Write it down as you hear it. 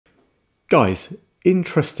Guys,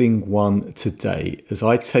 interesting one today as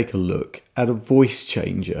I take a look at a voice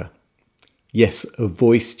changer. Yes, a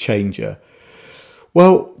voice changer.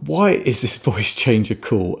 Well, why is this voice changer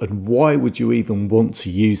cool and why would you even want to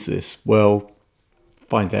use this? Well,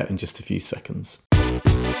 find out in just a few seconds.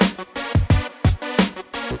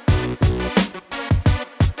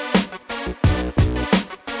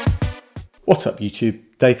 What's up YouTube?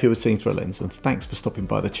 Dave here with Seeing Through a Lens and thanks for stopping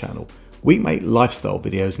by the channel. We make lifestyle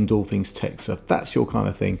videos and all things tech, so if that's your kind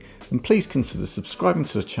of thing, then please consider subscribing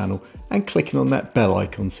to the channel and clicking on that bell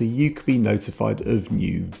icon so you can be notified of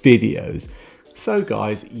new videos. So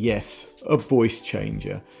guys, yes, a voice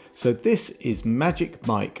changer. So this is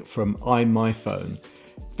MagicMic from iMyFone.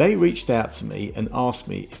 They reached out to me and asked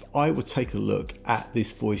me if I would take a look at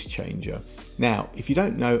this voice changer. Now, if you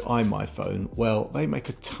don't know iMyFone, well, they make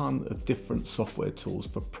a ton of different software tools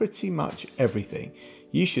for pretty much everything.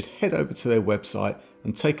 You should head over to their website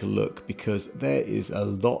and take a look because there is a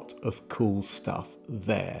lot of cool stuff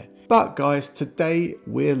there. But guys, today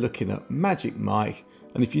we're looking at MagicMic,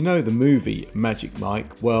 and if you know the movie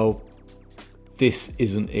MagicMic, well, this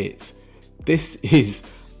isn't it. This is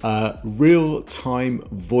a real-time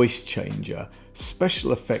voice changer,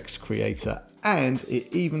 special effects creator, and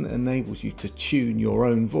it even enables you to tune your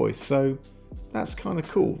own voice. So that's kind of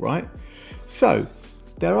cool, right? So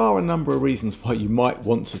there are a number of reasons why you might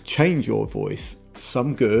want to change your voice,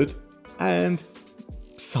 some good and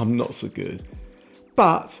some not so good.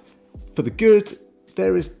 But for the good,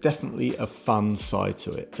 there is definitely a fun side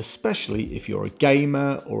to it, especially if you're a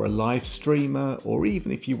gamer or a live streamer, or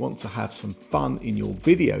even if you want to have some fun in your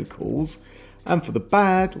video calls. And for the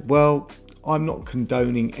bad, well, I'm not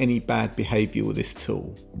condoning any bad behavior with this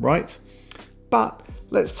tool, right? But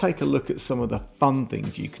let's take a look at some of the fun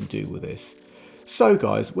things you can do with this. So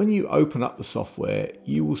guys, when you open up the software,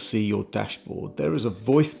 you will see your dashboard. There is a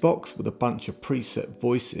voice box with a bunch of preset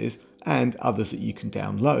voices and others that you can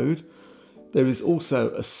download. There is also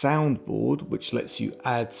a soundboard which lets you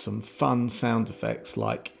add some fun sound effects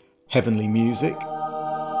like heavenly music,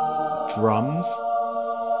 drums,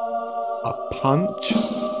 a punch,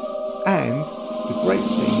 and the great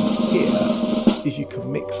thing here is you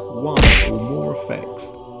can mix one or more effects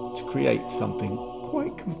to create something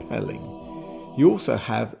quite compelling. You also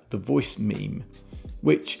have the voice meme,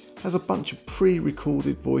 which has a bunch of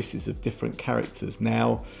pre-recorded voices of different characters.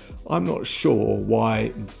 Now, I'm not sure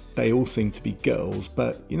why they all seem to be girls,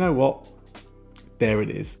 but you know what? There it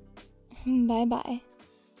is. Bye bye.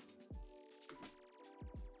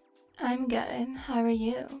 I'm good. How are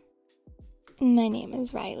you? My name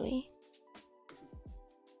is Riley.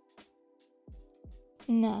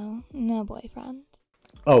 No boyfriend.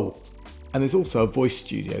 Oh, and there's also a voice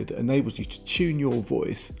studio that enables you to tune your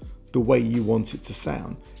voice the way you want it to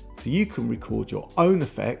sound. So you can record your own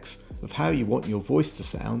effects of how you want your voice to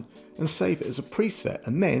sound and save it as a preset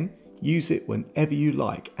and then use it whenever you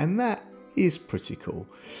like. And that is pretty cool.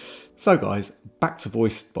 So guys, back to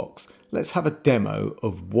VoiceBox. Let's have a demo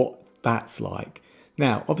of what that's like.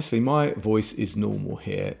 Now, obviously my voice is normal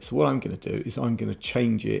here. So what I'm going to do is I'm going to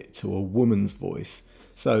change it to a woman's voice.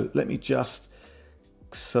 So let me just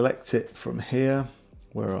select it from here.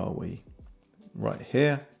 Where are we? Right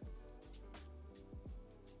here.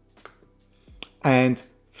 And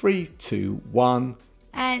 3, 2, 1.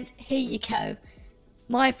 And here you go.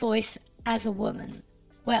 My voice as a woman.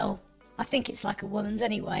 Well, I think it's like a woman's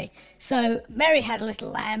anyway. So, Mary had a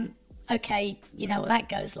little lamb. Okay, you know what that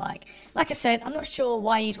goes like. Like I said, I'm not sure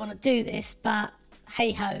why you'd want to do this, but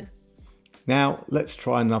hey ho. Now, let's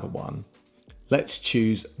try another one. Let's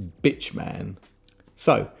choose Bitch Man.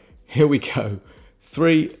 So, here we go.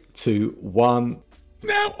 3, 2, 1.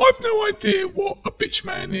 Now, I've no idea what a bitch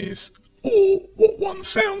man is, or what one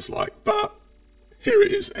sounds like, but here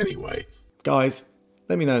it is anyway. Guys,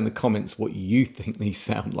 let me know in the comments what you think these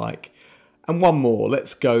sound like. And one more,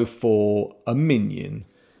 let's go for a minion.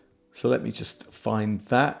 So let me just find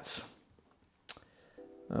that.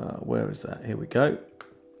 Where is that? Here we go.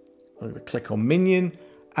 I'm going to click on minion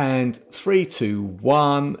and 3, 2,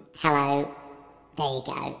 1. Hello. There you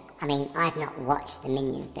go. I mean, I've not watched the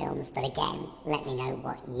Minion films, but again, let me know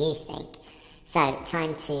what you think. So,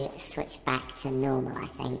 time to switch back to normal, I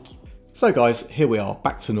think. So guys, here we are,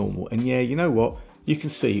 back to normal. And yeah, you know what? You can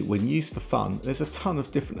see when used for fun, there's a ton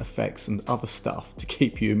of different effects and other stuff to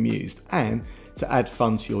keep you amused and to add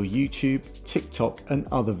fun to your YouTube, TikTok and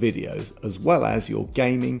other videos, as well as your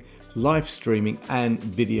gaming, live streaming and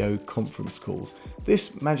video conference calls. This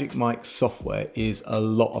MagicMic software is a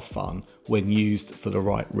lot of fun when used for the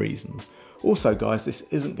right reasons. Also guys, this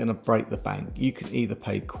isn't going to break the bank. You can either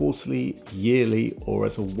pay quarterly, yearly, or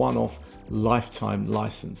as a one-off lifetime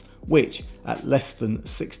license, which at less than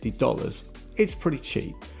 $60, it's pretty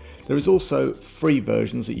cheap. There is also free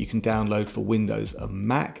versions that you can download for Windows and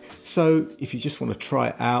Mac, so if you just want to try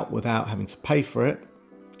it out without having to pay for it,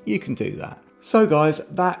 you can do that. So guys,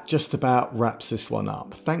 that just about wraps this one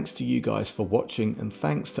up. Thanks to you guys for watching, and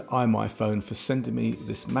thanks to iMyFone for sending me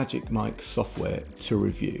this MagicMic software to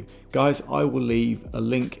review. Guys, I will leave a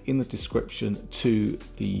link in the description to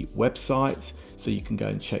the website so you can go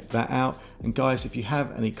and check that out. And guys, if you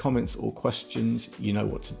have any comments or questions, you know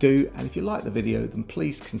what to do. And if you like the video, then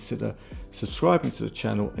please consider subscribing to the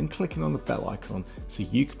channel and clicking on the bell icon so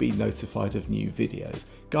you can be notified of new videos.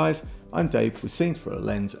 Guys, I'm Dave with Scenes Through a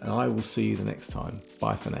Lens, and I will see you the next time.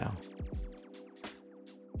 Bye for now.